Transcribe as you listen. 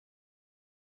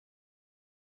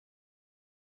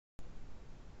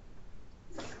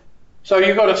So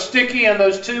you're going to stick in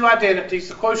those two identities,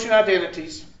 the quotient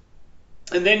identities,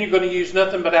 and then you're going to use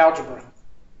nothing but algebra.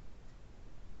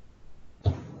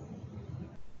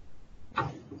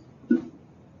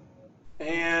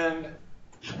 And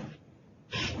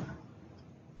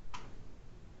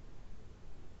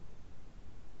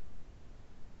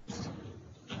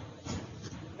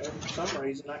for some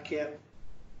reason I can't.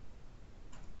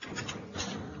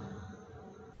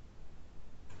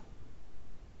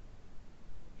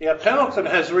 Yeah, Pendleton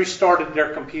has restarted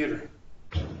their computer.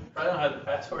 I don't have the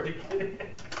password to get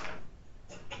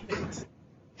it.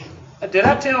 Did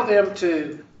I tell them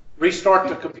to restart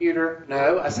the computer?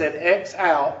 No, I said X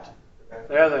out.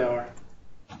 There they are.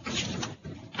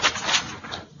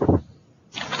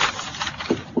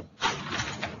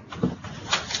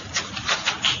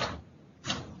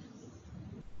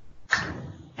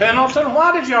 Pendleton,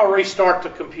 why did y'all restart the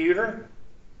computer?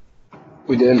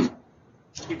 We didn't.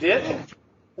 You didn't?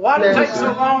 Why did it take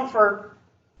so long for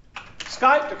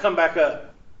Skype to come back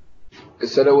up? It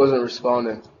said it wasn't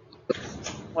responding.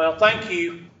 Well, thank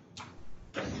you.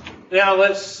 Now,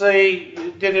 let's see.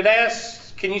 Did it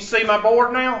ask, can you see my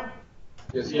board now?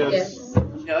 Yes. Yeah,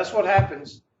 that's what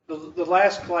happens. The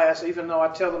last class, even though I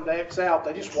tell them to X out,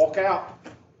 they just walk out.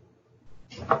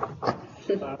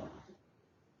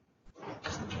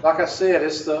 Like I said,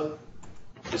 it's the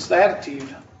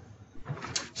attitude.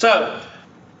 So,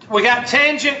 we got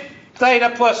tangent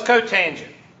theta plus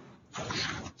cotangent.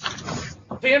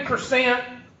 10%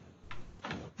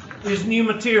 is new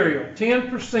material.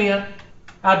 10%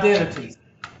 identities.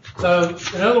 So,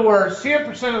 in other words,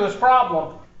 10% of this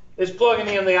problem is plugging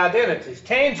in the identities.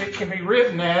 Tangent can be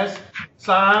written as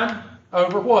sine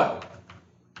over what?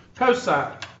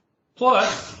 Cosine.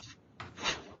 Plus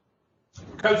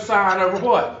cosine over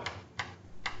what?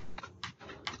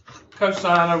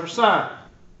 Cosine over sine.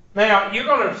 Now, you're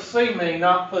going to see me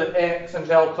not put x and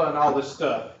delta and all this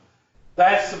stuff.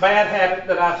 That's the bad habit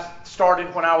that I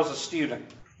started when I was a student.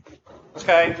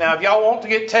 Okay, now if y'all want to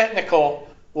get technical,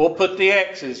 we'll put the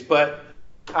x's, but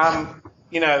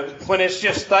when it's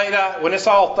just theta, when it's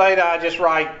all theta, I just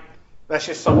write, that's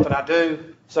just something I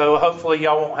do. So hopefully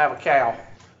y'all won't have a cow.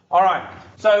 All right,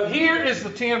 so here is the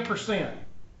 10%.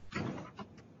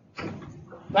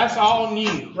 That's all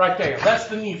new right there. That's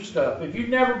the new stuff. If you've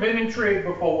never been in trig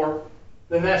before,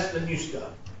 then that's the new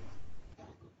stuff.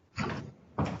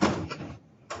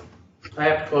 I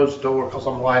have to close the door because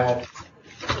I'm loud.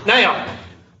 Now,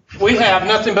 we have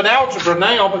nothing but algebra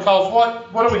now because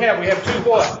what do we have? We have two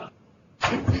what?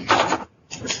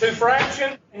 Two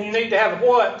fractions, and you need to have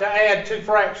what to add two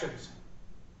fractions?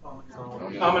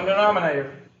 Common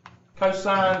denominator.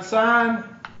 Cosine sine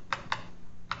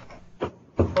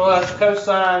plus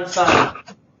cosine sine.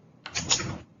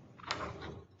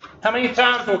 How many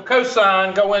times will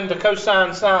cosine go into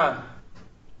cosine sine?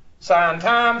 Sine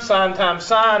times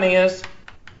sine is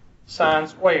sine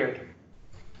squared.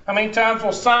 How many times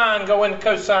will sine go into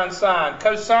cosine sine?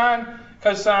 Cosine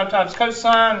times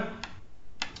cosine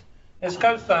is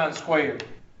cosine squared.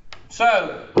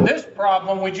 So this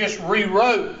problem we just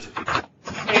rewrote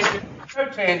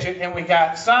cotangent, and we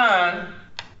got sine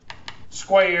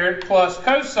squared plus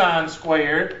cosine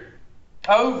squared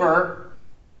over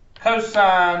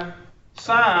cosine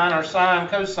sine, or sine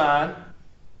cosine,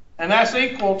 and that's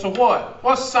equal to what?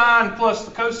 What's sine plus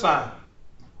the cosine?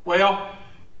 Well,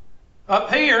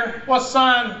 up here, what's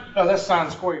sine? Oh, that's sine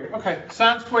squared. Okay,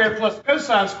 sine squared plus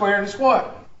cosine squared is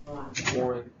what?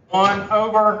 1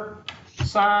 over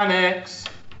sine x.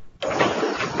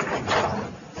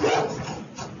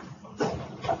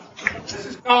 This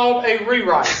is called a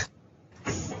rewrite.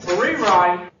 A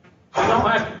rewrite, you don't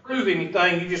have to prove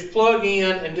anything. You just plug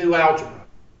in and do algebra.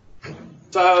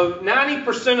 So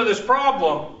 90% of this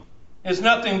problem is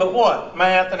nothing but what?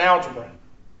 Math and algebra.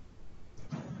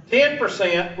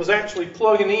 10% was actually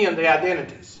plugging in the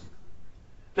identities.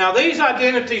 Now these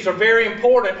identities are very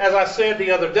important, as I said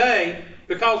the other day,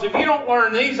 because if you don't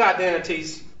learn these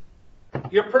identities,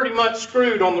 you're pretty much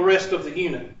screwed on the rest of the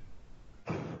unit.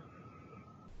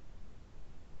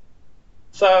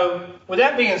 So with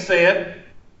that being said,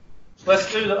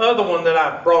 let's do the other one that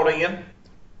I brought in.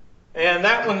 And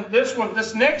that one, this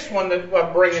next one that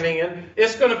I'm bringing in,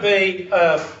 it's going to be,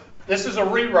 this is a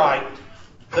rewrite.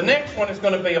 The next one is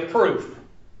going to be a proof.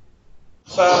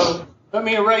 So let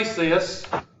me erase this,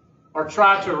 or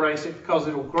try to erase it, because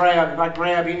it'll grab, if I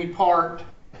grab any part,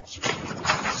 I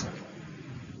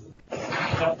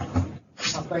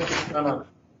think it's going to,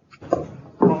 I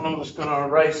don't know if it's going to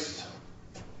erase.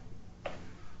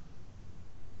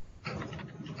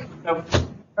 Nope.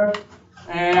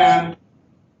 And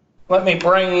let me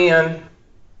bring in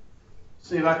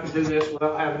See if I can do this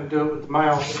without having to do it with the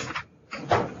mouse.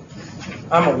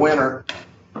 I'm a winner.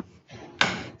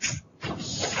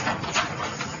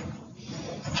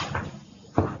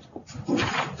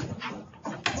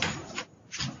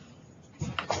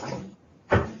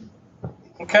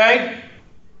 Okay,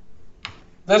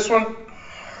 this one.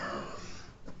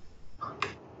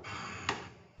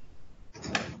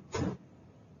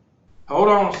 Hold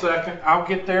on a second, I'll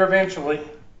get there eventually.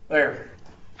 There.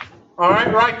 All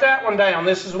right, write that one down.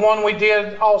 This is one we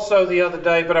did also the other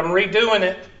day, but I'm redoing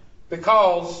it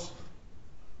because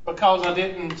something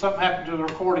happened to the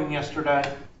recording yesterday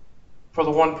for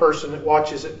the one person that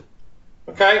watches it.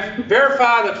 Okay,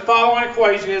 verify that the following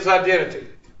equation is identity.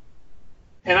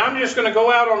 And I'm just going to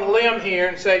go out on a limb here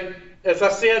and say, as I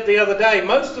said the other day,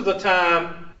 most of the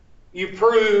time you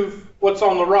prove what's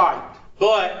on the right.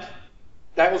 But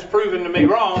that was proven to me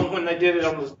wrong when they did it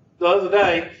on the other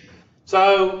day.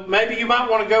 So maybe you might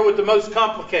want to go with the most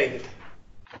complicated.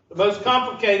 The most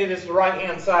complicated is the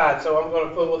right-hand side, so I'm going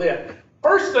to fool with it.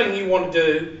 First thing you want to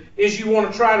do is you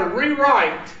want to try to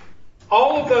rewrite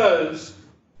all of those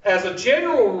as a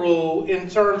general rule in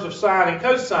terms of sine and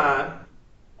cosine,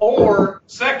 or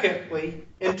secondly,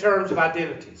 in terms of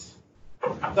identities.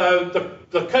 So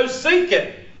the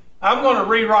cosecant, I'm going to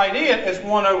rewrite it as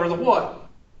 1 over the what?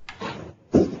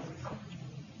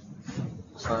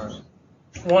 Sine.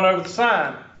 1 over the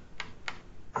sine.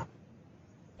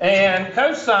 And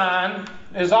cosine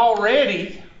is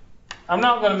already, I'm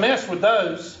not going to mess with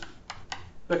those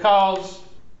because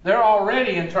they're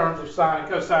already in terms of sine and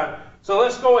cosine. So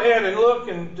let's go ahead and look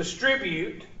and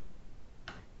distribute.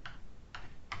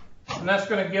 And that's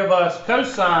going to give us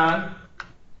cosine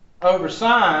over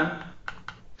sine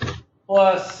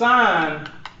plus sine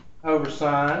over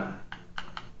sine.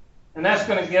 And that's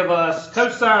going to give us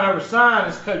cosine over sine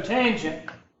is cotangent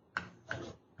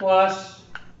plus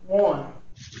 1.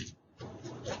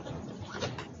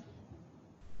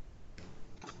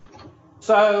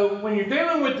 So when you're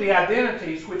dealing with the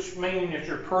identities, which mean that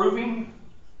you're proving,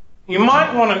 you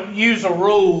might want to use a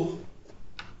rule.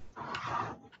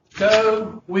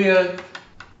 Go with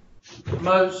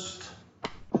most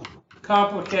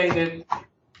complicated.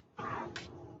 I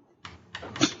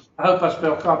hope I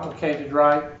spelled complicated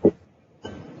right.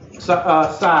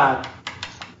 Side.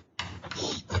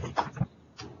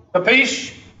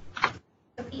 Capiche?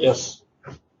 Yes.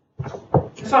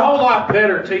 It's a whole lot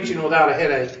better teaching without a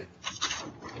headache.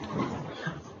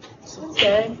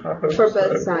 Okay. For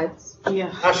both sides.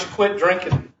 Yeah. I should quit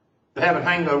drinking, having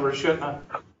hangovers, shouldn't I?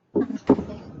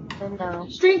 No.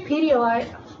 Just drink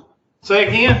Pedialyte. Say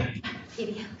again?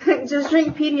 Just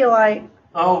drink Pedialyte.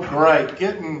 Oh, great.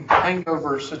 Getting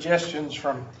hangover suggestions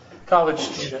from college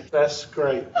students. That's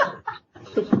great.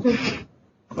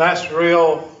 That's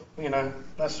real,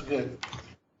 that's good.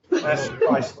 That's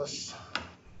priceless.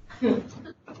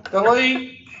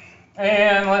 Delete.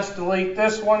 And let's delete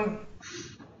this one.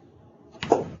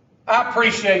 I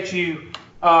appreciate you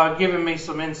giving me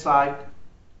some insight.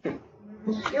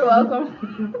 You're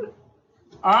welcome.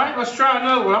 All right, let's try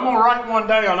another one. I'm going to write one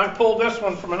down. I pulled this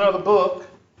one from another book.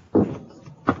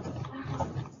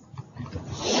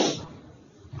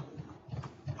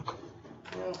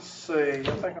 Let's see. I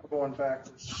think I'm going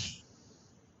backwards.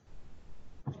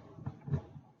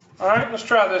 All right, let's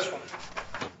try this one.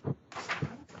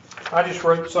 I just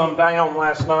wrote some down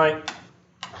last night.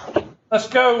 Let's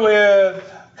go with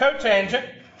cotangent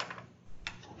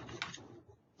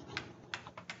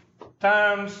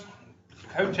times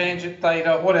cotangent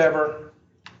theta, whatever,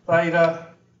 theta,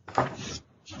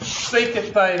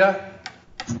 secant theta,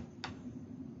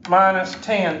 minus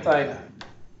tan theta.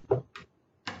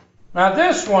 Now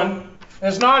this one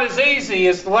is not as easy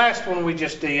as the last one we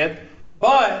just did,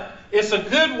 but it's a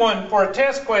good one for a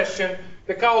test question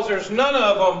because there's none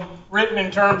of them written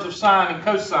in terms of sine and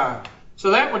cosine.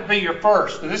 So that would be your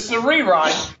first. This is a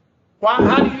rewrite.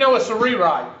 How do you know it's a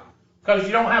rewrite? Because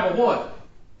you don't have a what?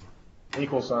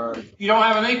 Equal sign. You don't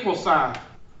have an equal sign.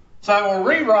 So a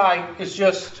rewrite is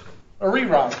just a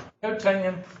rewrite.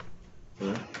 Cotangent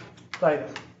theta.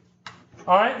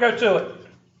 All right, go to it.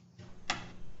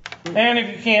 And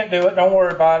if you can't do it, don't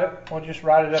worry about it. We'll just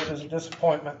write it up as a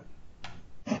disappointment.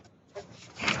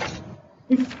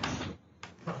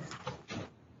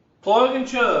 Plug and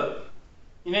chug.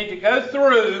 You need to go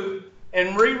through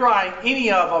and rewrite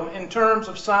any of them in terms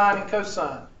of sine and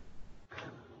cosine.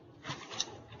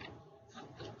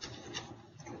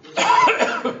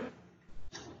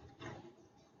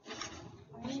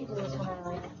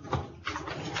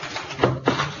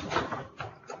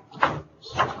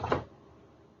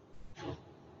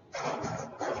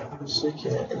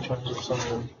 Secant in terms of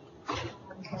something.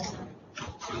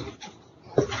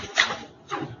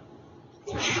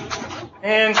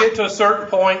 and get to a certain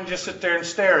point and just sit there and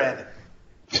stare at it.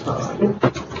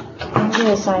 I'm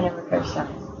doing sine over cosine.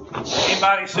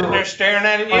 Anybody sitting there staring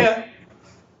at it yet?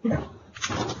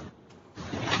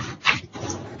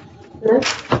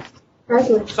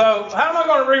 So how am I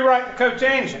going to rewrite the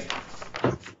cotangent?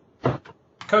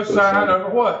 Cosine over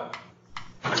what?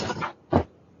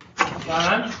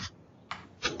 Sine.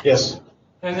 Yes.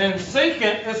 And then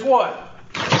secant is what?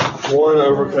 1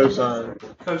 over cosine.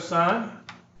 Cosine.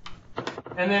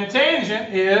 And then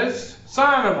tangent is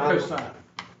sine over cosine.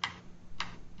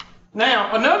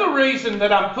 Now, another reason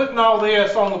that I'm putting all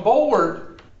this on the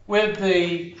board with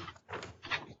the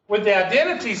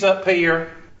identities up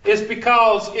here is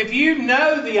because if you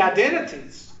know the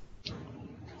identities,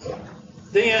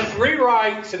 then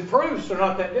rewrites and proofs are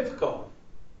not that difficult.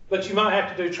 But you might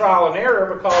have to do trial and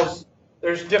error because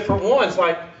there's different ones.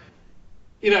 Like,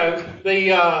 you know,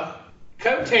 the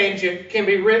cotangent can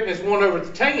be written as 1 over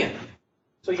the tan.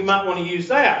 So you might want to use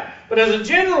that. But as a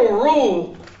general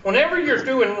rule, whenever you're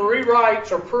doing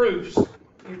rewrites or proofs,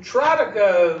 you try to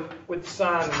go with the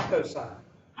sine and the cosine.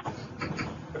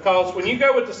 Because when you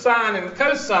go with the sine and the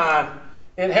cosine,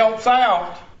 it helps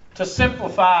out to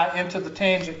simplify into the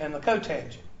tangent and the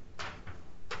cotangent.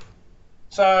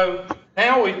 So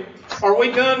now are we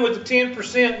done with the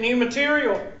 10% new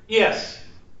material? Yes.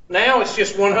 Now it's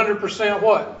just 100%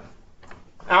 what?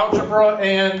 Algebra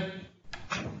and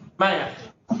math.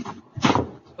 So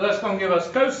that's going to give us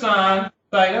cosine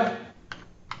theta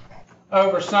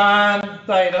over sine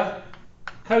theta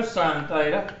cosine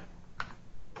theta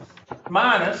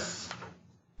minus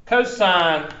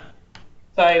cosine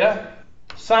theta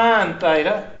sine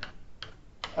theta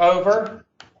over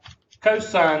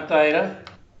cosine theta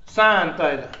sine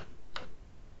theta.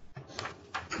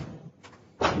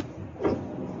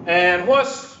 And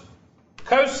what's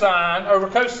cosine over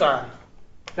cosine?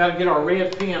 Got to get our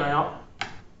red pen out.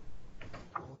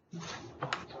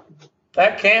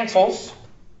 That cancels.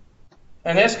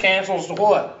 And this cancels to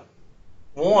what?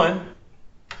 1.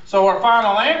 So our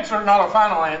final answer, not our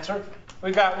final answer,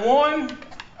 we got 1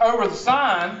 over the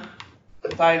sine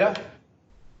theta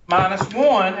minus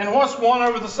 1. And what's 1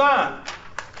 over the sine?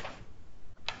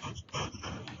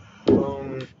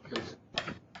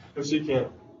 Cosecant.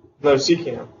 No,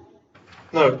 secant.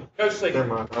 No. Cosecant. Never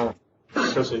mind. Oh,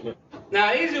 cosecant.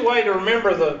 Now, easy way to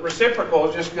remember the reciprocal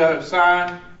is just go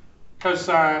sine,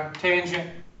 cosine, tangent,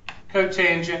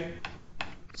 cotangent,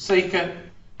 secant,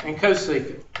 and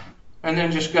cosecant. And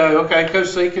then just go, okay,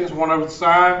 cosecant is 1 over the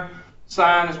sine,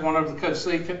 sine is 1 over the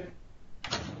cosecant,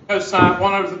 cosine,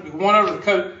 1 over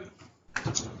the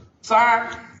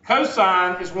sine,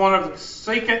 cosine is 1 over the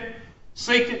secant,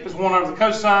 secant is 1 over the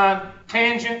cosine,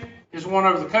 tangent is 1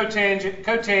 over the cotangent,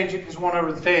 cotangent is 1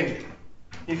 over the tangent.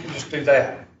 You can just do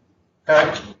that,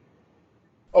 okay?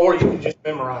 Or you can just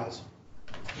memorize.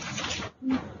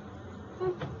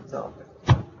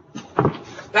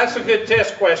 That's a good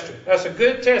test question. That's a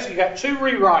good test. You got 2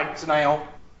 rewrites now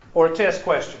for a test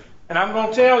question. And I'm going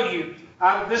to tell you,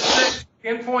 out of this section,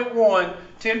 10.1,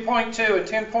 10.2,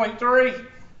 and 10.3,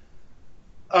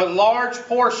 a large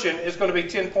portion is going to be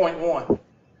 10.1.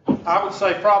 I would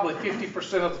say probably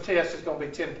 50% of the test is going to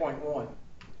be 10.1.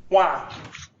 Why?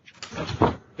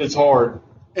 It's hard.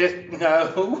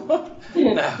 No.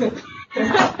 No.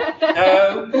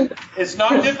 No. It's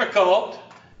not difficult.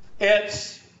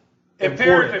 It's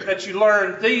imperative that you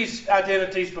learn these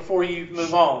identities before you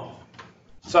move on.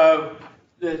 So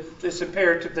it's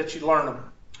imperative that you learn them.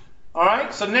 All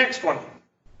right, so next one.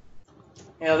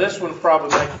 You know, this one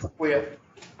probably makes you quit.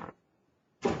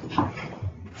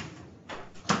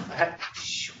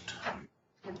 Shoot.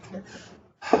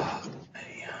 Oh,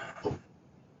 man.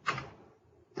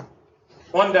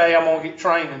 One day I'm going to get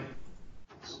training.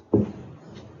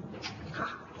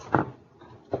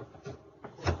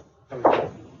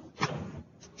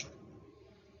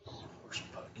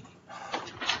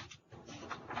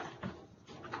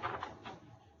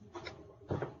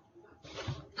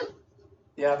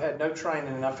 Yeah, I've had no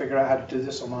training, and I figured out how to do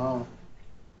this on my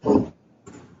own.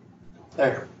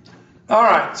 There. All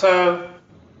right, so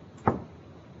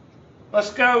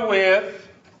let's go with,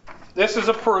 this is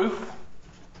a proof.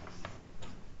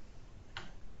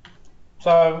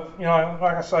 So, you know,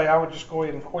 like I say, I would just go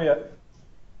ahead and quit.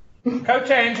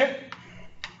 Cotangent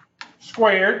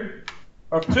squared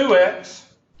of 2x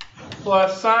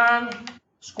plus sine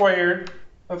squared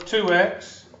of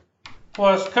 2x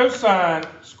plus cosine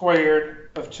squared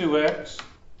of 2x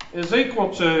is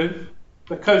equal to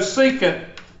the cosecant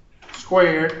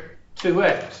squared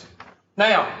 2x.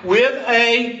 Now, with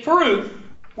a proof,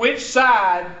 which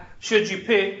side should you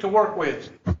pick to work with?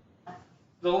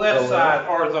 The left side,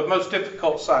 or the most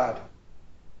difficult side?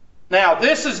 Now,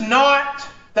 this is not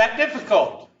that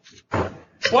difficult.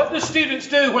 What do students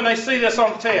do when they see this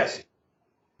on the test?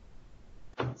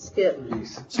 Skip.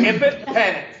 Skip it,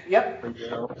 panic. Yep.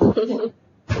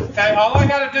 Okay, all I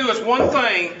got to do is one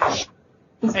thing,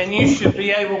 and you should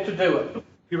be able to do it.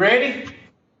 You ready?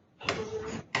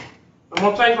 I'm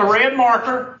going to take my red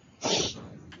marker.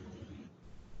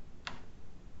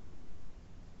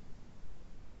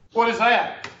 What is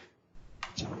that?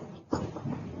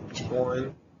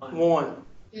 1. 1.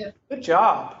 Yeah. Good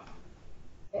job.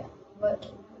 Yeah.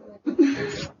 What?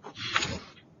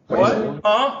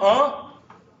 What?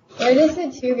 Where does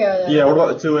the 2 go though? Yeah, what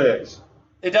about the 2x?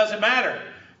 It doesn't matter.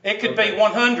 It could be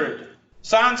 100.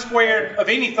 Sine squared of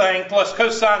anything plus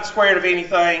cosine squared of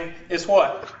anything is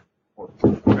what?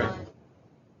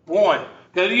 1.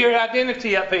 Go to your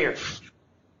identity up here.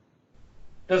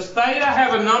 Does theta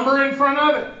have a number in front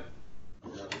of it?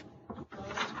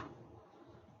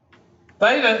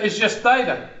 Theta is just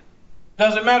theta.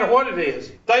 Doesn't matter what it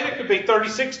is. Theta could be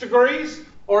 36 degrees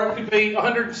or it could be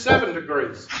 107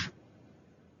 degrees.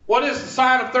 What is the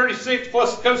sine of 36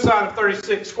 plus the cosine of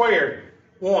 36 squared?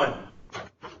 1.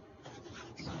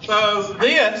 So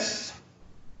this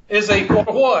is equal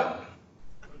to what?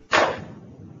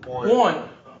 1.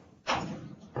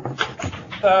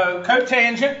 So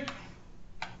cotangent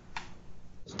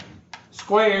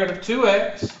squared of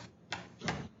 2x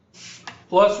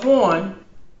plus 1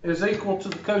 is equal to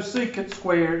the cosecant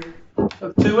squared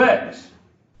of 2x.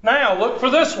 Now look for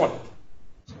this one.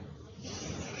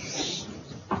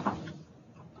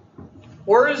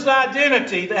 Where is the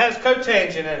identity that has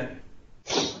cotangent in it?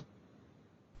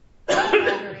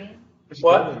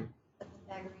 What?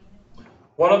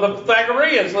 One of the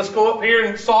Pythagoreans. Let's go up here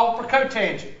and solve for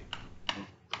cotangent.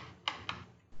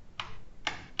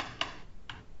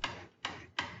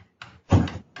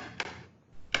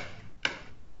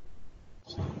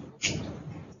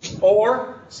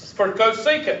 Or for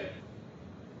cosecant.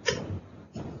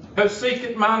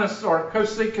 Cosecant minus, or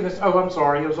cosecant is, oh, I'm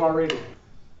sorry, it was already.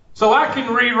 So I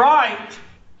can rewrite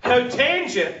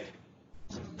cotangent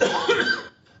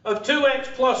of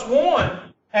 2x plus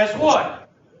 1 as what?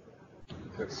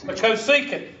 A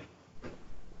cosecant.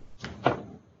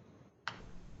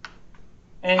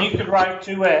 And you could write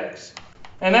 2x.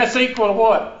 And that's equal to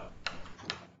what?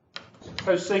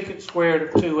 Cosecant squared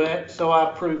of 2x, so I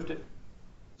proved it.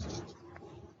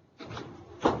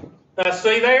 Now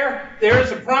see there? There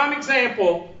is a prime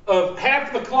example of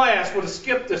half the class would have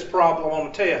skipped this problem on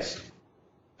the test.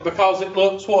 Because it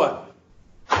looks what?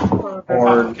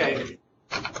 Complicated.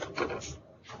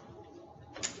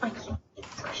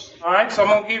 Alright, so I'm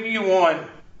going to give you one.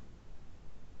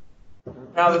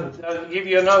 Now, I'll give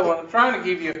you another one. I'm trying to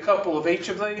give you a couple of each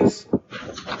of these.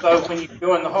 So when you're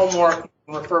doing the homework, you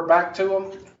can refer back to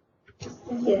them.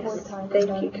 Yes.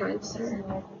 Thank you, kind sir.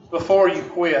 Before you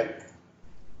quit.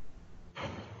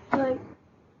 Like,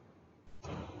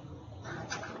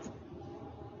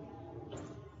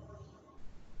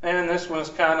 And this one is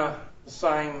kind of the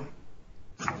same.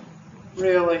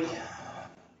 Really.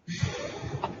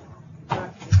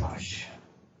 Gosh.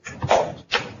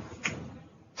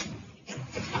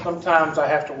 Sometimes I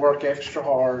have to work extra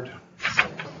hard.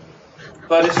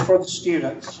 But it's for the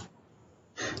students.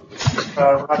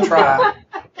 So I try.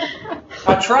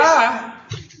 I try.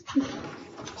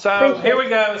 So here we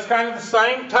go. It's kind of the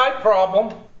same type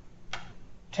problem.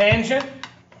 Tangent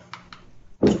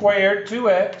squared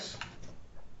 2x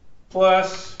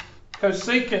plus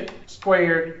cosecant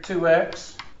squared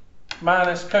 2x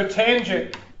minus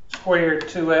cotangent squared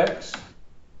 2x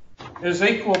is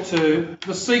equal to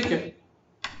the secant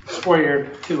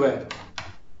squared 2x.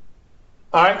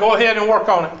 All right, go ahead and work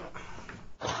on it.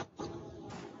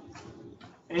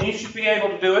 And you should be able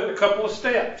to do it in a couple of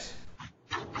steps.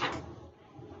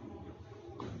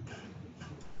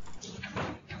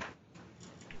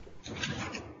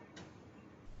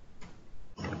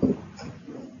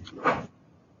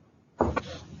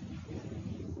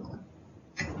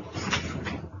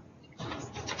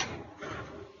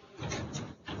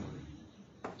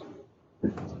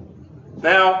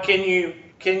 Now, can you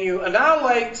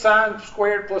annihilate sine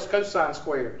squared plus cosine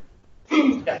squared?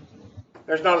 Yeah.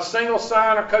 There's not a single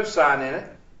sine or cosine in it.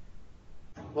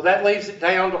 Well, that leaves it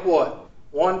down to what?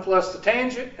 1 plus the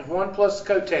tangent and 1 plus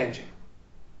the cotangent.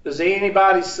 Does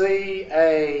anybody see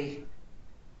a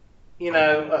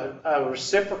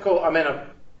reciprocal, a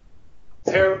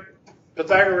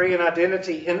Pythagorean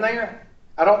identity in there?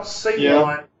 I don't see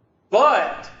one.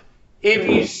 But if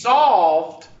you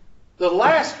solved the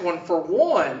last one for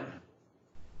 1,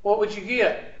 what would you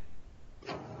get?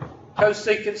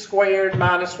 Cosecant squared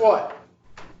minus what?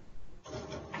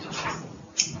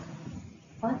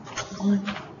 What? Yep.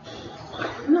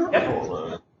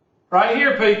 Right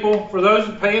here, people, for those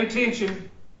who pay attention,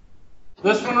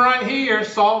 this one right here,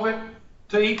 solve it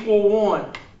to equal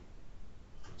 1.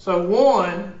 So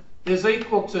 1 is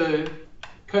equal to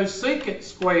cosecant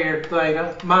squared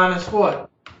theta minus what?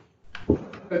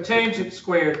 Cotangent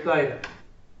squared theta.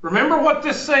 Remember what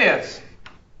this says.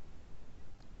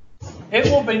 It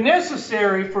will be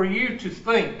necessary for you to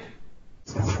think.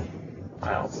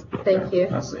 Thank you.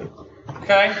 I see.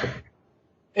 Okay?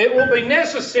 It will be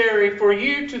necessary for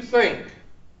you to think.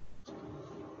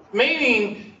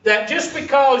 Meaning that just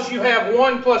because you have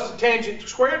 1 plus the tangent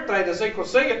squared theta is equal to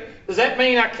secant, does that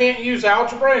mean I can't use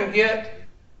algebra and get,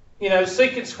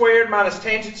 secant squared minus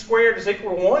tangent squared is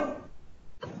equal to 1?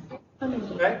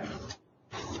 Okay?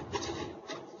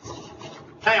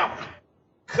 Now,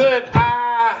 could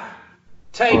I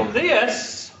take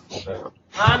this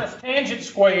minus tangent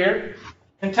squared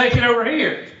and take it over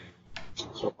here?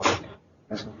 So,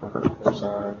 asking for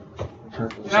cosine.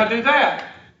 Can I do that?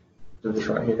 Do this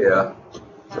right here. Yeah.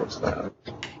 So it's that.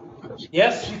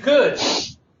 Yes, you could.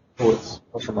 So it's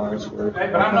plus or minus squared.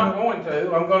 Okay, but I'm not going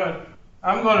to.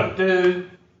 I'm gonna do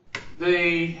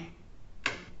the.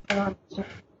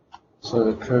 So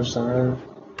the cosine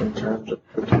in terms of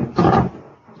cotangent.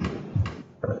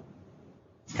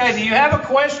 Okay, do you have a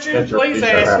question? Please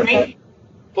ask me.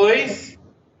 Please.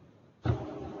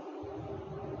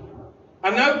 I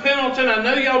know, Pendleton, I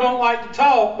know y'all don't like to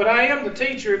talk, but I am the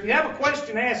teacher. If you have a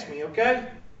question, ask me, okay?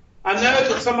 I know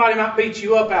that somebody might beat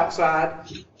you up outside,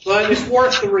 but it's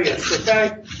worth the risk,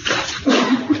 okay?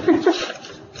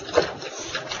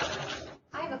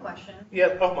 I have a question.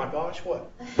 Yeah, oh my gosh, what?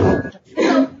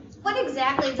 So, what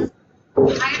exactly does,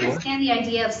 I understand the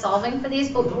idea of solving for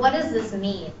these, but what does this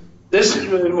mean? This is,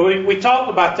 we talked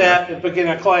about that at the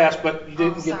beginning of class, but you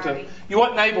didn't get to, sorry. you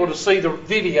wasn't able to see the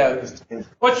video.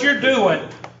 What you're doing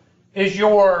is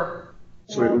So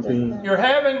it would be. you're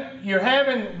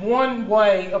having one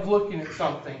way of looking at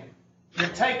something. You're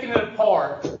taking it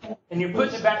apart and you're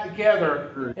putting it back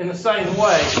together in the same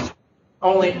way,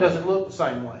 only it doesn't look the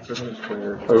same way. Cosine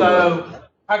squared. So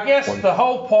I guess the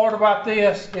whole part about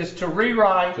this is to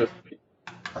rewrite,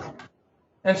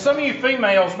 and some of you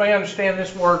females may understand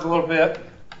this word a little bit,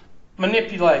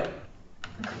 manipulate.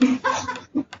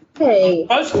 Hey.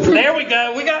 There we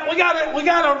go. We got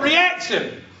a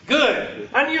reaction. Good.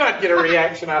 I knew I'd get a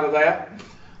reaction out of that.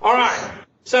 All right.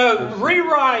 So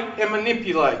rewrite and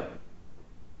manipulate.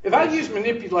 If I use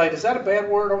manipulate, is that a bad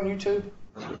word on YouTube?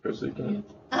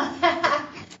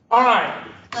 All right.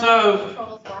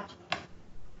 So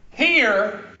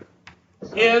here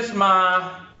is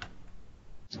my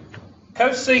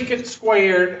cosecant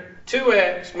squared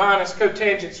 2x minus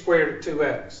cotangent squared of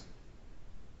 2x.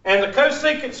 And the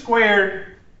cosecant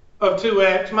squared of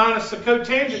 2x minus the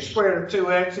cotangent squared of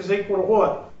 2x is equal to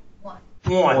what?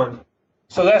 1.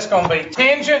 So that's going to be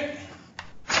tangent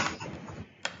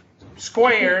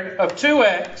squared of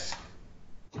 2x.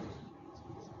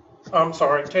 I'm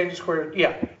sorry, tangent squared,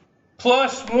 yeah.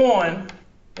 Plus 1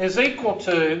 is equal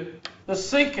to the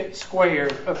secant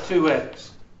squared of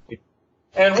 2x.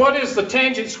 And what is the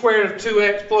tangent squared of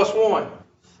 2x plus 1?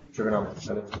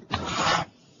 Trigonometry.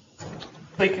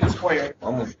 Secant squared.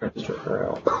 I'm going to print this right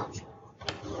out.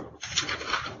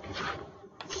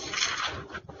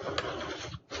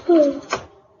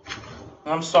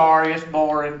 I'm sorry, it's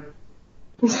boring.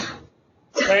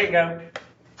 There you go.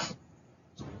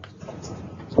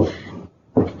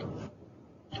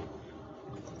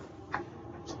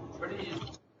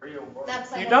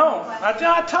 That's You don't.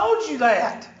 I told you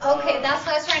that. Okay, that's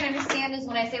what I was trying to understand is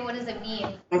when I say what does it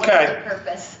mean? What's Okay. the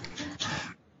purpose?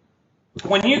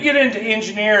 When you get into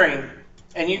engineering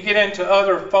and you get into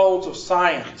other folds of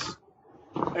science,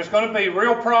 there's going to be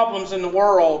real problems in the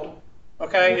world,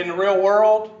 okay, in the real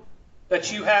world,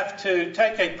 that you have to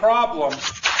take a problem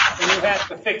and you have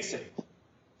to fix it.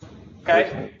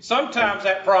 Okay? Sometimes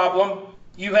that problem,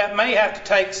 you may have to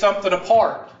take something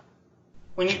apart.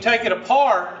 When you take it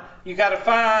apart, you got to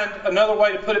find another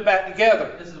way to put it back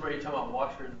together. This is where you're talking about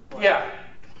washers. Yeah.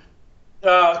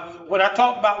 When I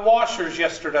talked about washers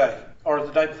yesterday, or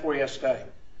the day before yesterday,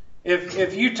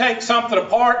 if you take something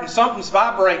apart and something's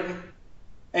vibrating,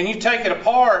 and you take it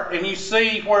apart and you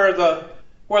see where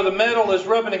the metal is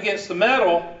rubbing against the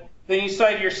metal, then you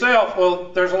say to yourself,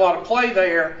 well, there's a lot of play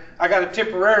there. I got to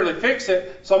temporarily fix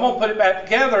it, so I'm going to put it back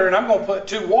together, and I'm going to put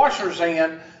 2 washers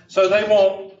in so they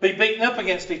won't be beating up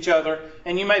against each other,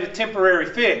 and you made a temporary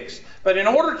fix. But in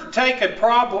order to take a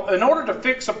problem, in order to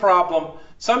fix a problem,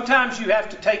 sometimes you have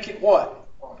to take it what?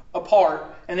 Apart,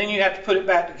 and then you have to put it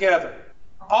back together.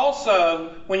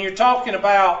 Also, when you're talking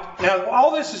about, now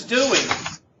all this is doing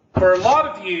for a lot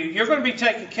of you, you're going to be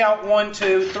taking Calc 1,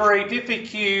 2, 3,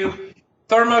 DiffEq,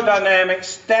 thermodynamics,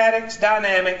 statics,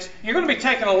 dynamics. You're going to be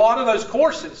taking a lot of those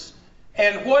courses.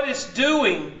 And what it's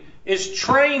doing is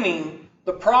training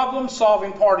the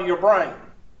problem-solving part of your brain.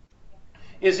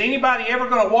 Is anybody ever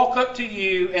going to walk up to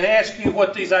you and ask you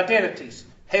what these identities?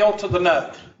 Hell to the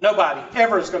no. Nobody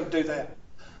ever is going to do that.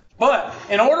 But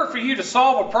in order for you to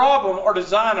solve a problem or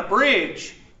design a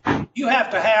bridge, you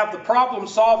have to have the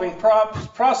problem-solving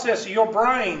process of your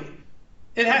brain.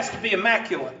 It has to be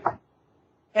immaculate.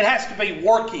 It has to be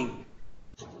working.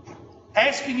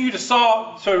 Asking you to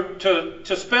solve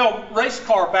to spell race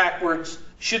car backwards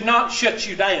should not shut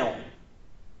you down.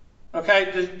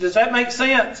 Okay, does that make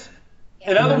sense?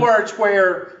 In other words,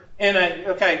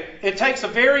 it takes a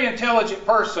very intelligent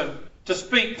person to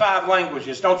speak 5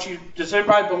 languages. Does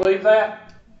everybody believe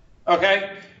that?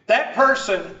 Okay, that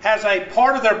person has a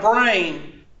part of their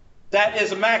brain that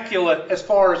is immaculate as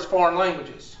far as foreign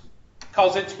languages.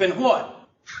 Because it's been what?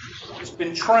 It's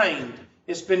been trained.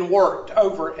 It's been worked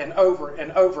over and over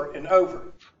and over and over.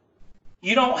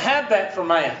 You don't have that for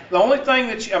math. The only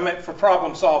thing I meant for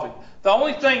problem solving. The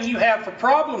only thing you have for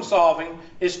problem solving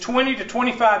is 20 to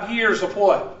 25 years of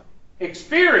what?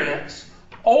 Experience,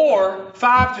 or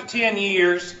 5 to 10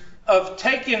 years of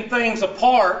taking things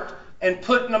apart and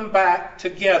putting them back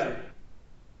together.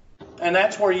 And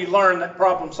that's where you learn that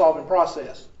problem solving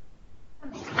process.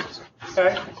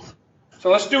 Okay?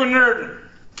 So let's do a nerding.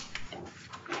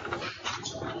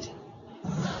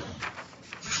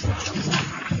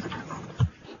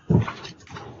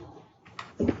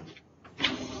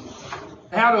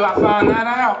 How do I find that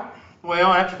out?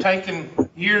 Well, after taking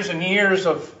years and years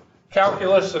of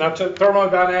calculus, and I took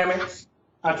thermodynamics,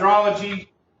 hydrology,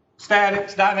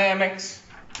 statics, dynamics.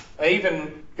 I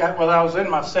even got, I was in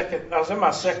my second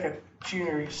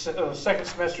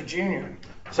semester junior.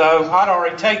 So I'd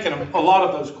already taken a lot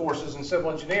of those courses in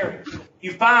civil engineering.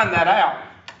 You find that out.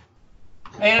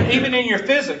 And even in your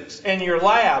physics and your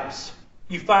labs,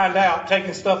 you find out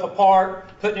taking stuff apart,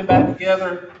 putting it back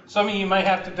together. Some of you may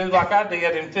have to do like I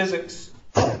did in physics.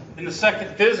 In the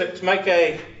second physics, make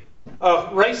a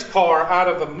race car out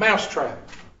of a mousetrap.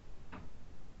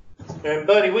 And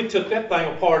buddy, we took that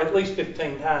thing apart at least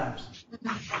 15 times.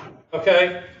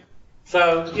 Okay?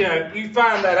 So, you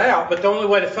find that out, but the only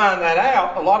way to find that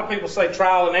out, a lot of people say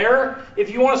trial and error. If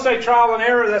you want to say trial and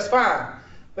error, that's fine.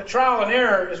 But trial and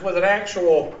error is with an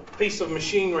actual piece of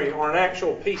machinery or an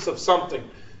actual piece of something.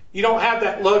 You don't have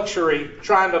that luxury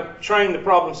trying to train the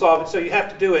problem solving, so you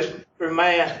have to do it through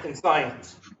math and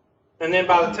science. And then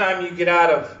by the time you get out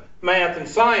of math and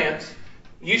science,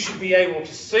 you should be able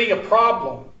to see a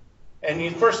problem. And the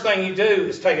first thing you do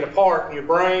is take it apart in your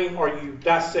brain, or you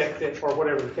dissect it, or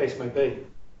whatever the case may be.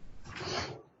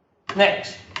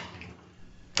 Next.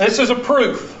 This is a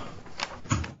proof.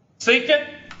 Secant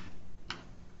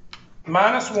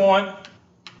minus 1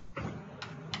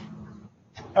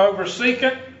 over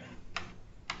secant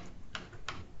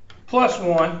plus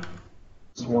 1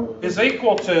 is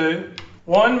equal to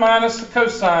 1 minus the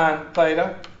cosine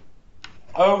theta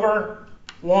over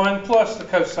 1 plus the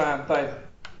cosine theta.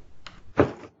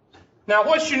 Now,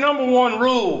 what's your number one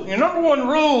rule? Your number one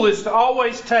rule is to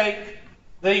always take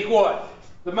the what?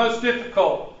 The most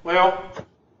difficult. Well,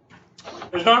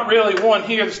 there's not really one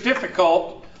here that's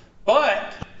difficult,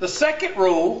 but the second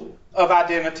rule of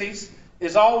identities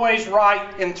is always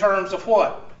right in terms of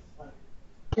what?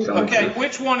 Okay,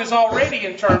 which one is already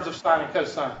in terms of sine and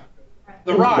cosine?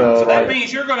 The right. So that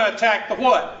means you're going to attack the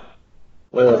what?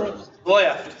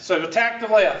 Left. So attack the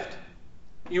left.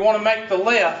 You want to make the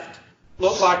left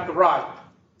look like the right.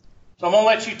 So I'm going to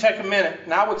let you take a minute.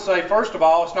 And I would say, first of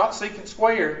all, it's not secant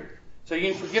squared. So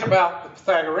you can forget about the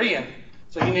Pythagorean.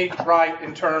 So you need to write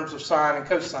in terms of sine and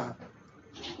cosine.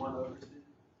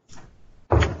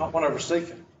 Not 1 over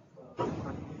secant.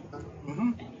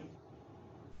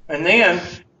 And then,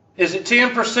 is it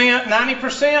 10%,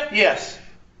 90%? Yes.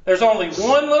 There's only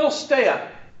one little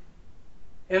step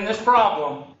in this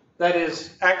problem that is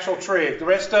actual trig. The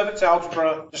rest of it's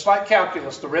algebra, just like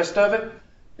calculus. The rest of it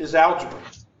is algebra.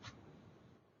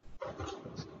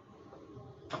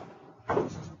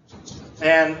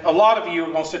 And a lot of you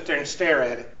are going to sit there and stare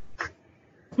at it.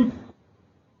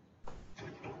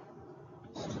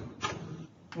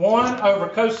 1 over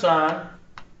cosine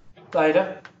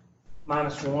theta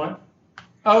minus 1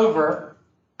 over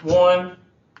 1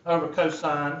 over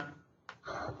cosine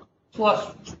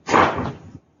plus 1.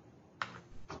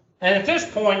 And at this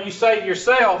point, you say to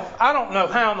yourself, I don't know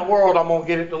how in the world I'm going to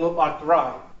get it to look like the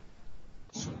right.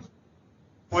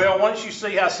 Well, once you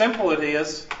see how simple it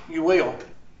is, you will.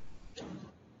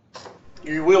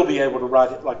 You will be able to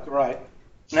write it like the right.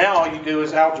 Now all you do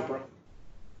is algebra.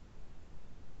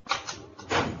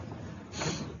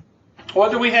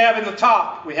 What do we have in the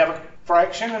top? We have a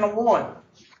fraction and a 1.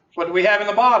 What do we have in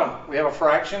the bottom? We have a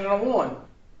fraction and a 1.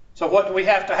 So what do we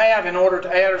have to have in order to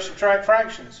add or subtract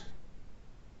fractions?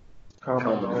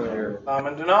 Common denominator.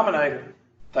 Common denominator.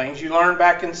 Things you learned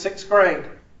back in 6th grade.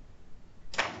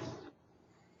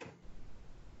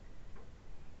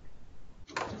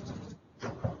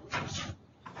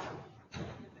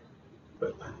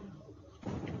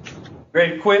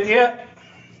 Ready to quit yet?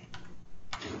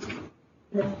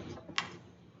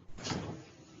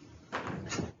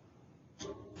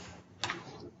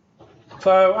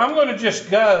 So I'm going to just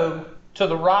go to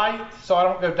the right so I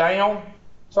don't go down.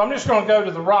 So I'm just going to go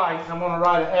to the right, and I'm going to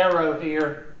write an arrow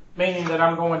here, meaning that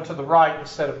I'm going to the right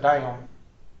instead of down.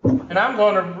 And I'm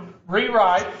going to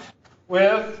rewrite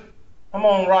with, I'm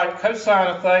going to write cosine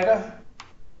of theta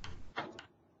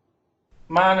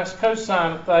minus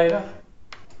cosine of theta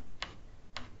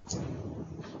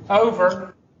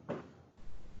over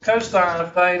cosine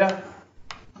of theta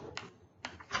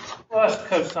plus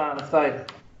cosine of theta.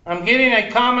 I'm getting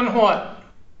a common what?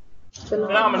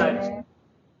 Denominator.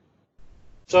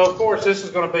 So of course this is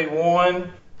going to be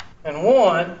 1 and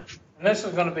 1, and this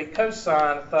is going to be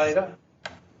cosine of theta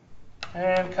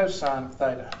and cosine of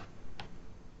theta.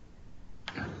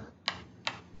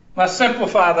 Let's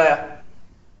simplify that.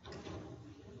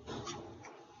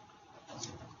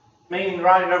 Meaning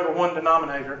write it over one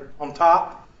denominator on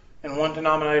top and one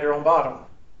denominator on bottom.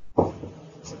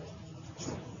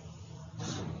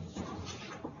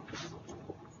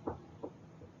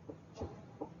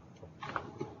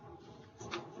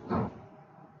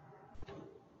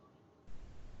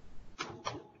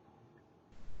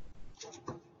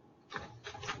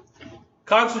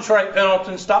 Concentrate,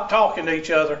 Pendleton. Stop talking to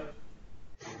each other.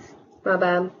 My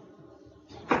bad.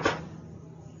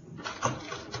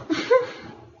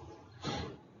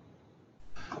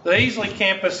 The Easley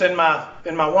campus in my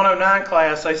 109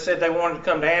 class, they said they wanted to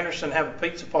come to Anderson and have a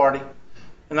pizza party.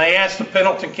 And they asked the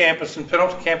Pendleton campus, and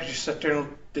Pendleton campus just sat there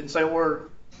and didn't say a word.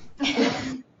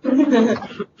 Is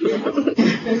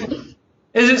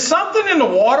it something in the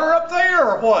water up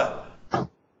there or what?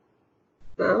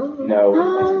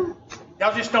 No.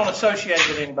 Y'all just don't associate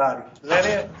with anybody. Is that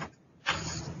it?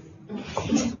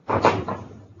 I'm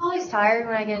always tired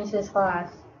when I get into this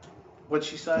class. What'd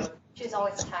she say? She's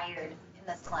always tired in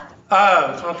this class.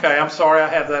 Oh, okay. I'm sorry I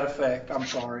have that effect. I'm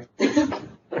sorry.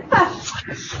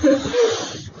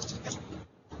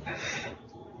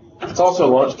 It's also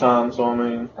lunchtime, so I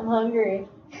mean. I'm hungry.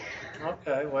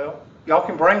 Okay, well, y'all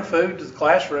can bring food to the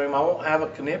classroom. I won't have a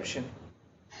conniption.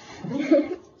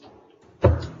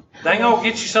 They ain't gonna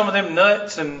get you some of them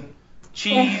nuts and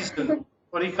cheese and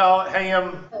what do you call it?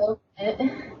 Ham,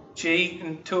 cheese,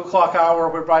 and 2 o'clock hour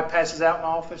where everybody passes out in the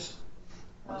office.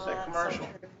 What's that commercial?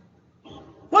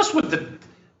 What's with the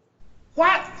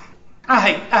what? I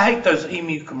hate those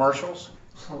emu commercials.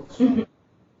 Emu?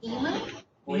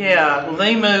 Yeah,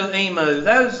 emu.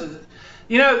 Those,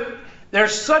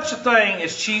 there's such a thing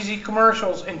as cheesy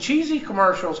commercials, and cheesy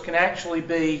commercials can actually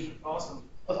be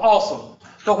awesome.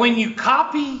 But when you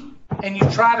copy and you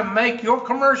try to make your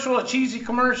commercial a cheesy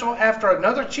commercial after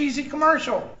another cheesy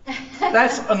commercial,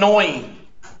 that's annoying.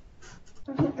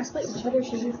 What is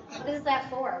that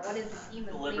for? What is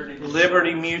emu?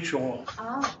 Liberty Mutual.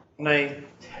 Oh.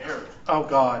 Oh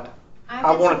God.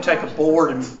 I want to take a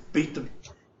board and beat the,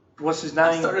 what's his name?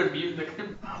 I started muting the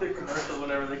commercial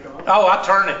whenever they come up. Oh, I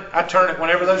turn it.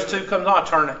 Whenever those two comes on, I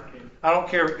turn it. I don't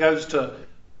care if it goes to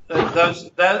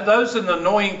those are the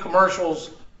annoying commercials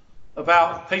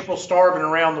about people starving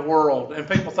around the world, and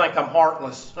people think I'm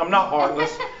heartless. I'm not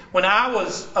heartless. When I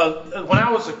was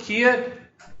a kid,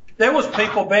 there was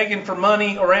people begging for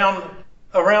money around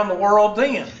the world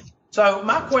then. So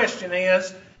my question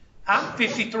is, I'm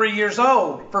 53 years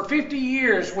old. For 50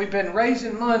 years, we've been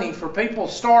raising money for people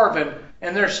starving,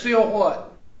 and they're still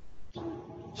what?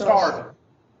 Starving.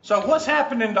 So what's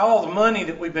happening to all the money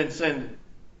that we've been sending?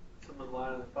 Someone's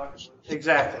lying in the pocket.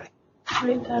 Exactly.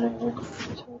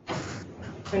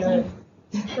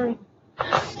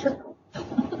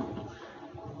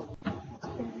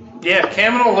 Yeah,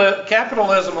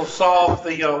 capitalism will solve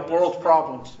the world's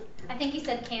problems. I think you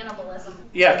said cannibalism.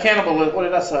 Yeah, cannibalism. What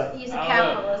did I say? You said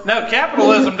capitalism. No,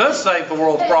 capitalism does save the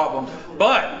world's problems.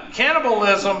 But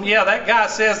cannibalism, yeah, that guy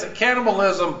says that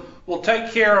cannibalism will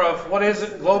take care of, what is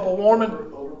it, global warming?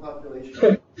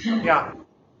 Overpopulation. Yeah.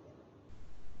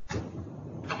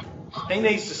 He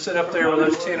needs to sit up there with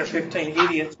those 10 or 15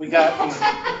 idiots we got.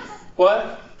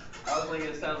 What? I was thinking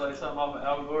it sounds like something off of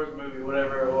Al Gore's movie,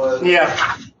 whatever it was.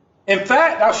 Yeah. In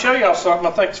fact, I'll show y'all something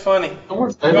I think's funny.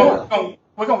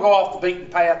 We're we're going to go off the beaten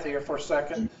path here for a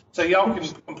second so y'all can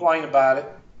complain about it.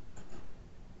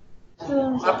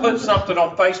 I put something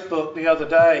on Facebook the other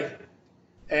day,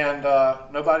 and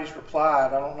nobody's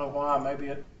replied. I don't know why. Maybe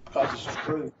it's because it's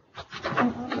true.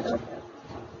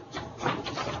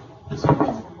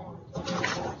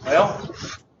 Well,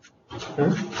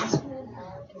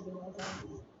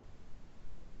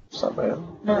 It's not bad.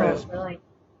 there it is.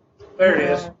 There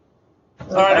it is.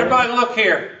 All right, everybody look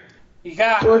here. You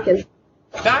got Looking.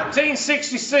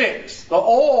 1966, the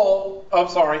OIL, the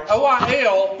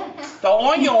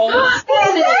oil,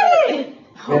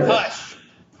 hush.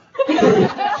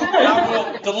 I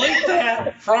will delete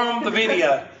that from the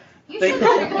video. You The, should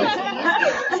learn how to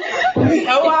use it.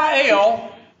 the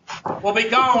OIL will be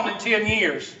gone in 10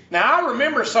 years. Now, I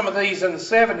remember some of these in the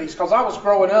 70s because I was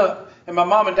growing up and my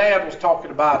mom and dad was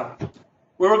talking about them.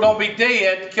 We were going to be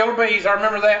dead, killer bees. I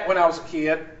remember that when I was a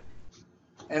kid.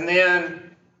 And then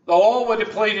the oil was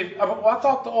depleted. Well, I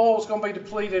thought the oil was going to be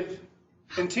depleted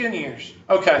in 10 years.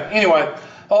 Okay, anyway,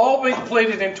 the oil will be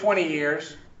depleted in 20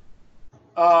 years.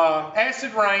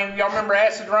 Acid rain. Y'all remember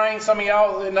acid rain? Some of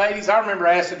y'all in the 80s, I remember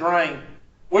acid rain.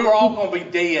 We were all going to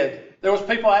be dead. There was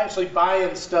people actually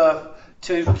buying stuff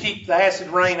to keep the acid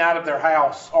rain out of their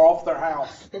house or off their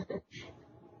house.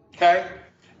 Okay?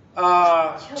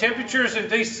 Temperatures in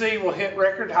D.C. will hit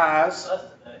record highs.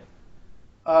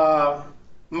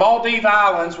 Maldive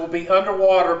Islands will be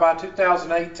underwater by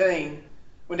 2018.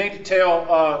 We need to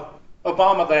tell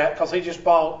Obama that because he just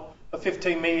bought a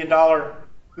 $15 million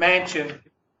mansion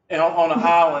on an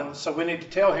island, so we need to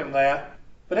tell him that.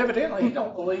 But evidently, he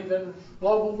don't believe in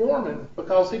global warming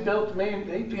because he built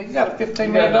he got a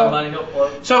 $15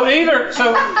 million. So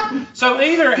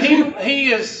either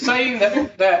he is saying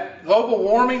that global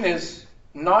warming is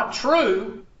not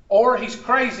true, or he's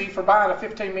crazy for buying a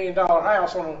 $15 million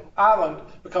house on an island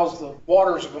because the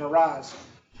waters are going to rise.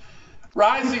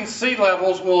 Rising sea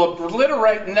levels will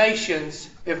obliterate nations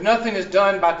if nothing is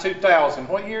done by 2000.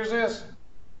 What year is this?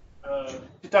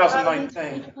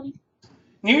 2019.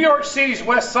 New York City's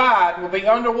west side will be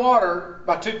underwater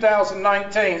by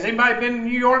 2019. Has anybody been to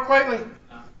New York lately?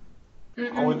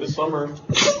 Only this summer.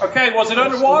 Okay, was it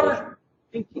underwater?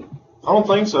 I don't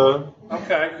think so.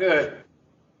 Okay, good.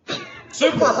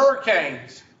 Super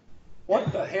hurricanes.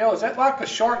 What the hell? Is that like a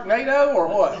Sharknado or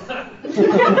what?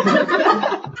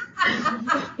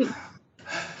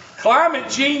 Climate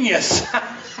genius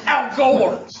Al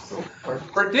Gore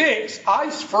predicts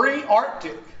ice-free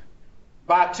Arctic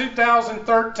by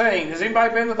 2013. Has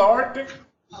anybody been to the Arctic?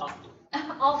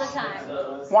 All the time.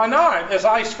 Why not? It's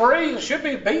ice-free. There should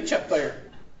be a beach up there.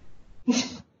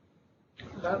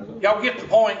 Y'all get the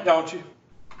point, don't you?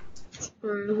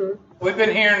 Mm-hmm. We've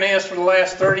been hearing this for the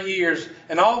last 30 years,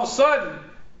 and all of a sudden,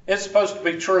 it's supposed to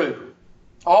be true.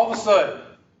 All of a sudden.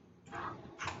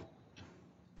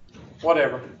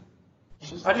 Whatever.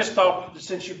 I just thought,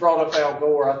 since you brought up Al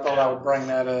Gore, I thought I would bring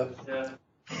that up. Yeah.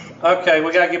 Okay,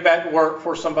 we got to get back to work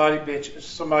before somebody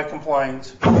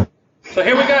complains. So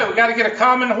here we go. We got to get a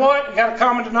common what? You got a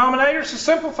common denominator, so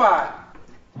simplify it.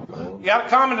 You got a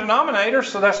common denominator,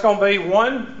 so that's going to be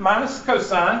 1 minus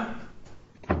cosine.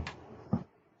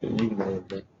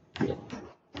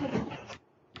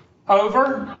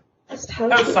 Over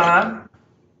cosine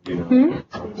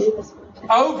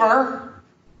over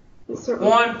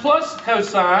 1 plus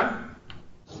cosine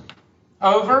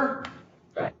over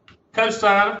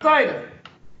cosine of theta.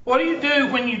 What do you do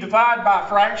when you divide by a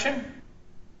fraction?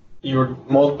 You would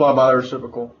multiply by the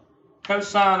reciprocal.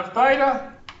 Cosine of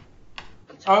theta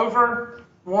over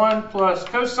 1 plus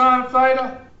cosine of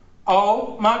theta.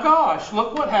 Oh my gosh,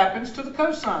 look what happens to the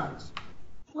cosines.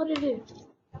 What did it do?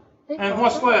 And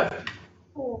what's left?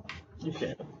 You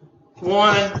can't.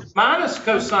 1 minus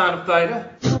cosine of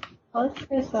theta Plus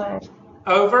cosine.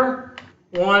 over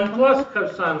 1 plus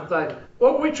cosine of theta.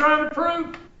 What were we trying to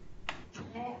prove?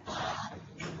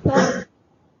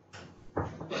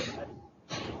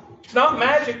 It's not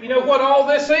magic. You know what all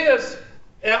this is?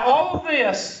 And all of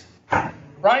this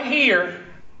right here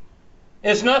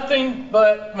is nothing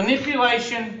but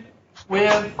manipulation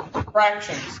with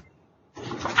fractions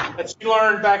that you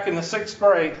learned back in the 6th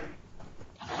grade.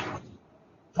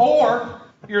 Or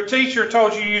your teacher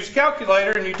told you to use a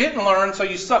calculator and you didn't learn, so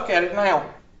you suck at it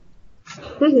now.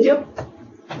 Yep.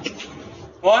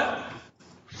 What?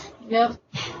 Yep.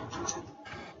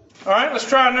 All right, let's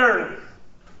try another.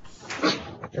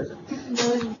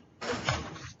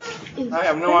 I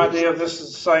have no idea if this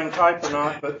is the same type or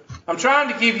not, but I'm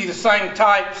trying to give you the same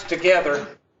types together,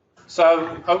 so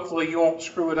hopefully you won't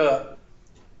screw it up.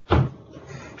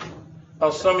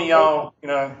 Well, some of y'all,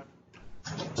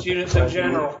 students in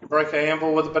general, can break a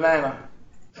handle with a banana.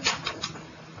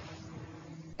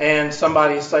 and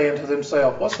somebody is saying to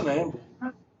themselves, what's an angle?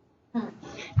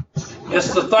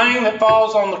 It's the thing that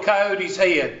falls on the coyote's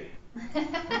head.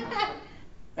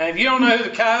 And if you don't know who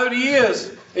the coyote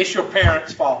is, it's your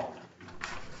parents' fault.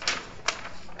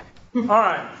 All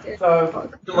right, so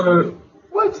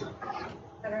What?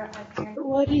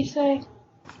 What do you say?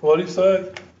 what do you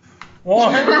say?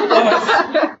 1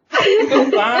 plus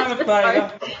sine of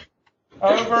theta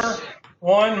over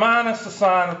 1 minus the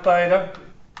sine of theta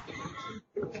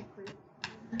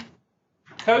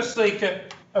cosecant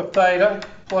of theta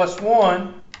plus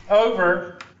 1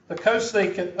 over the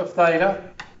cosecant of theta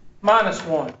minus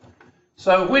 1.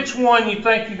 So which one you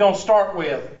think you're going to start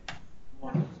with?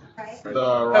 Right? Right.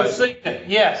 Cosecant,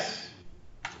 yes.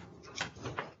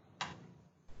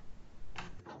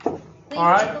 Please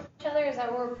All right. equal each other, is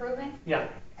that what we're proving? Yeah.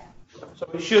 So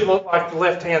it should look like the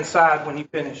left-hand side when you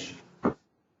finish.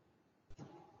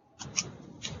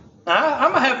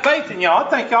 I'm going to have faith in y'all. I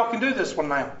think y'all can do this one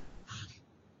now.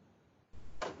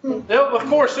 Of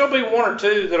course, there'll be 1 or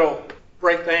 2 that'll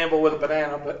break the anvil with a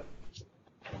banana, but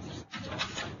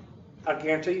I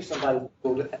guarantee you somebody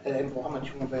will do the anvil. How much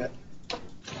you want to bet?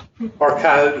 Or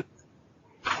coyote.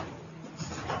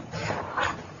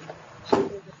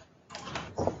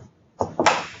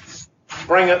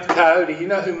 Bring up the coyote. You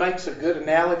know who makes a good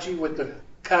analogy with the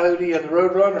coyote and the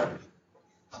roadrunner?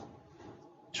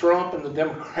 Trump and the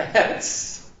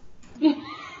Democrats.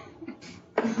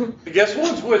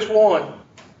 Guess which one?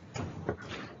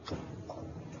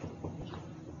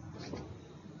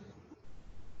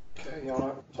 Okay, y'all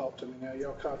don't talk to me now.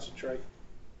 Y'all concentrate.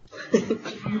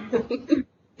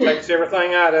 Takes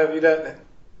everything out of you, doesn't it?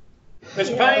 Miss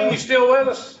Payne, you still with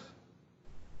us?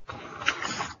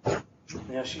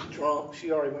 Yeah, she's drunk.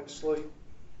 She already went to sleep.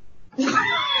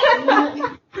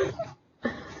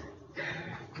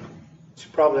 She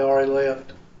probably already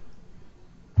left.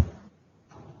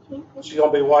 She's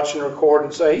going to be watching the record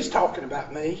and say, he's talking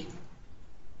about me.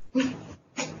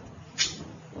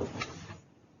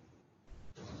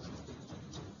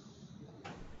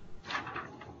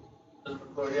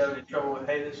 Before you have any trouble with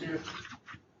hay this year?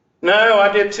 No,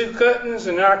 I did 2 cuttings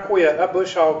and then I quit. I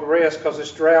bush hogged the rest because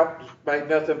this drought made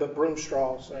nothing but broom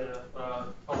straw. So. Yeah,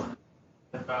 told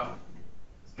about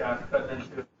this guy cutting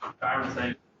into a diamond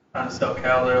thing, trying to sell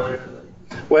cows earlier.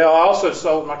 Well, I also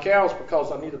sold my cows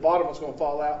because I knew the bottom was going to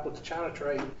fall out with the China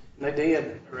trade, and they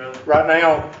did. Really? Right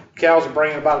now, cows are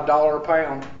bringing about $1 a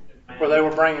pound, where they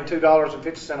were bringing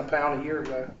 $2.50 a pound a year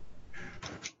ago.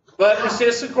 But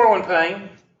it's a growing pain.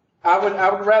 I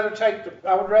would rather take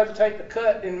the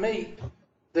cut in meat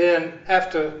than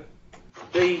have to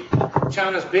be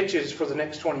China's bitches for the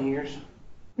next 20 years.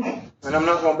 And I'm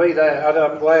not going to be that.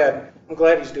 I'm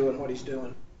glad he's doing what he's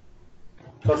doing.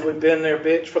 Because we've been their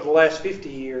bitch for the last 50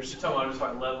 years. You're talking about just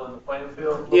like leveling the playing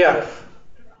field? Yeah.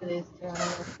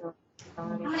 How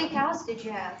many cows did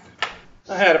you have?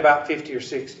 I had about 50 or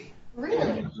 60.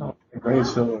 Really? Great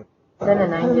silver. Then a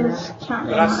 90.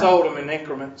 But I sold them in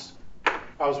increments.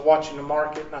 I was watching the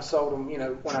market and I sold them,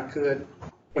 when I could,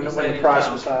 when the price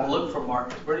was high. Look for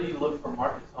markets. Where do you look for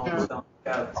markets on selling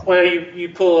cows? Well, you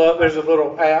pull up, there's a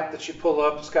little app that you pull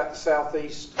up. It's got the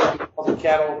southeast, all the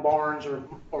cattle barns are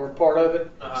part of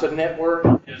it. It's a network,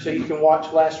 so you can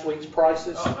watch last week's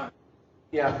prices.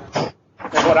 Yeah.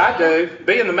 And what I do,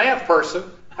 being the math person,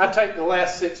 I take the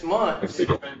last 6 months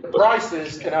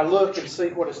prices and I look and see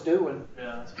what it's doing.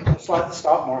 Yeah. It's like the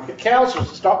stock market. Cows are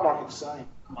the stock market the same.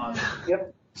 Come on.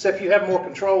 Yep. Except you have more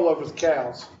control over the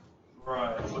cows.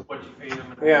 Right. With what you feed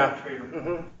them and how Yeah. you treat them.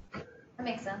 Mm-hmm. That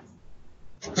makes sense.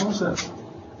 What's that?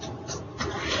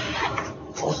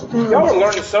 Y'all are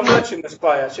learning so much in this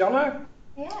class. Y'all know?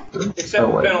 Yeah. Except Oh,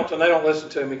 for wait. Pendleton, they don't listen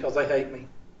to me because they hate me.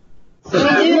 We do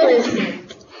listen.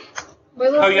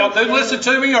 Oh, y'all do listen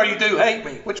to me or you do hate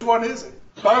me? Which one is it?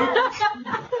 Both?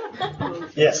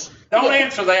 Yes. Don't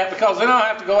answer that because then I'll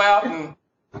have to go out and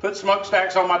put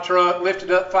smokestacks on my truck, lift it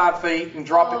up 5 feet and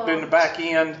drop it in the back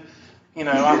end.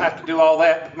 I'll have to do all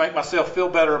that to make myself feel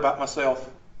better about myself.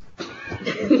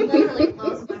 It literally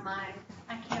blows my mind.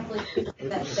 I can't believe you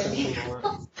did that thing.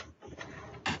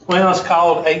 Well, it's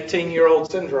called 18-year-old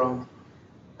syndrome.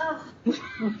 Oh,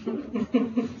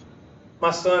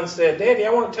 My son said, Daddy,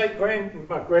 I want to take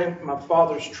my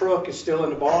father's truck is still in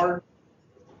the barn.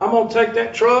 I'm going to take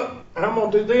that truck and I'm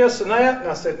going to do this and that. And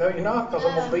I said, no, you're not, because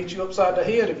I'm going to beat you upside the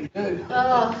head if you do.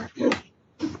 oh.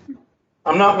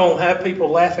 I'm not going to have people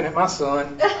laughing at my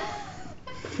son.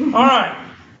 All right.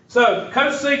 So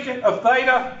cosecant of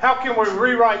theta, how can we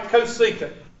rewrite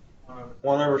cosecant?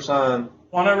 1 over sine.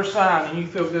 1 over sine, and you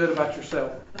feel good about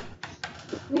yourself.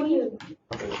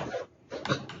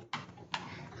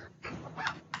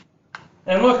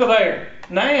 And look at there.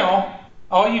 Now,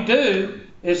 all you do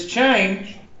is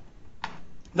change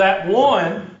that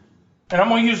 1, and I'm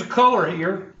going to use a color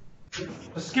here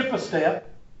to skip a step.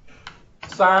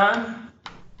 Sine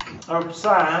over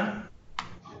sine,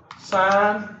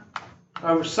 sine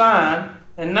over sine,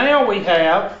 and now we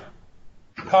have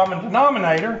a common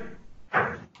denominator,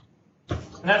 and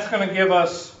that's going to give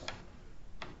us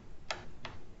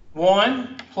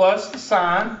 1 plus the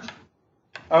sine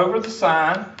over the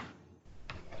sine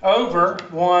over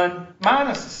 1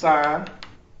 minus the sine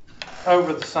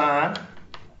over the sine,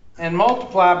 and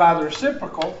multiply by the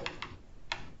reciprocal,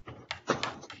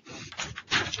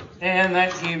 and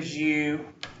that gives you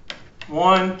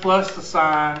 1 plus the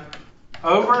sine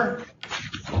over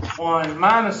 1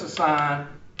 minus the sine,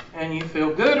 and you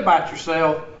feel good about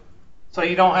yourself, so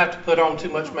you don't have to put on too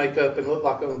much makeup and look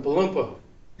like a Oompa Loompa.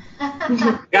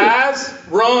 Guys,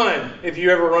 run if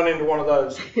you ever run into one of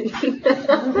those.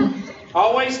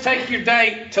 Always take your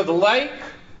date to the lake,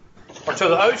 or to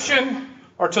the ocean,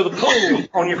 or to the pool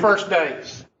on your first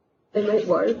date. They make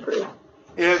waterproof.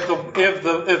 If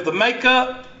the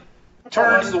makeup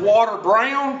turns the water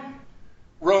brown,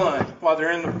 run. While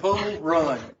they're in the pool,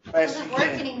 run. It doesn't work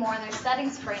anymore in their setting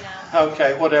spray now.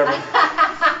 Okay, whatever.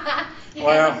 You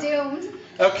guys are doomed.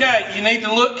 Okay, you need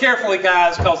to look carefully,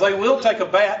 guys, because they will take a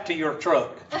bat to your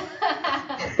truck.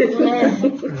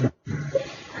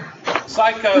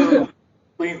 Psycho,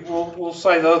 we'll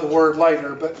say the other word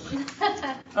later, but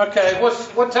okay.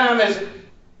 What time is it,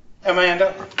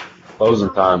 Amanda?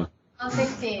 Closing time.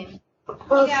 16. We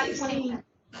got 20.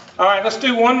 All right, let's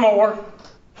do one more.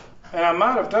 And I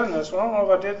might have done this one. I don't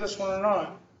know if I did this one or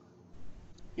not.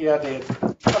 Yeah, I did.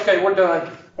 Okay, we're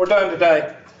done. We're done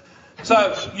today.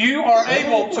 So you are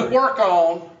able to work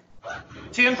on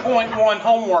 10.1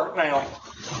 homework now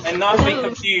and not be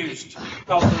confused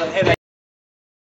because of the headache.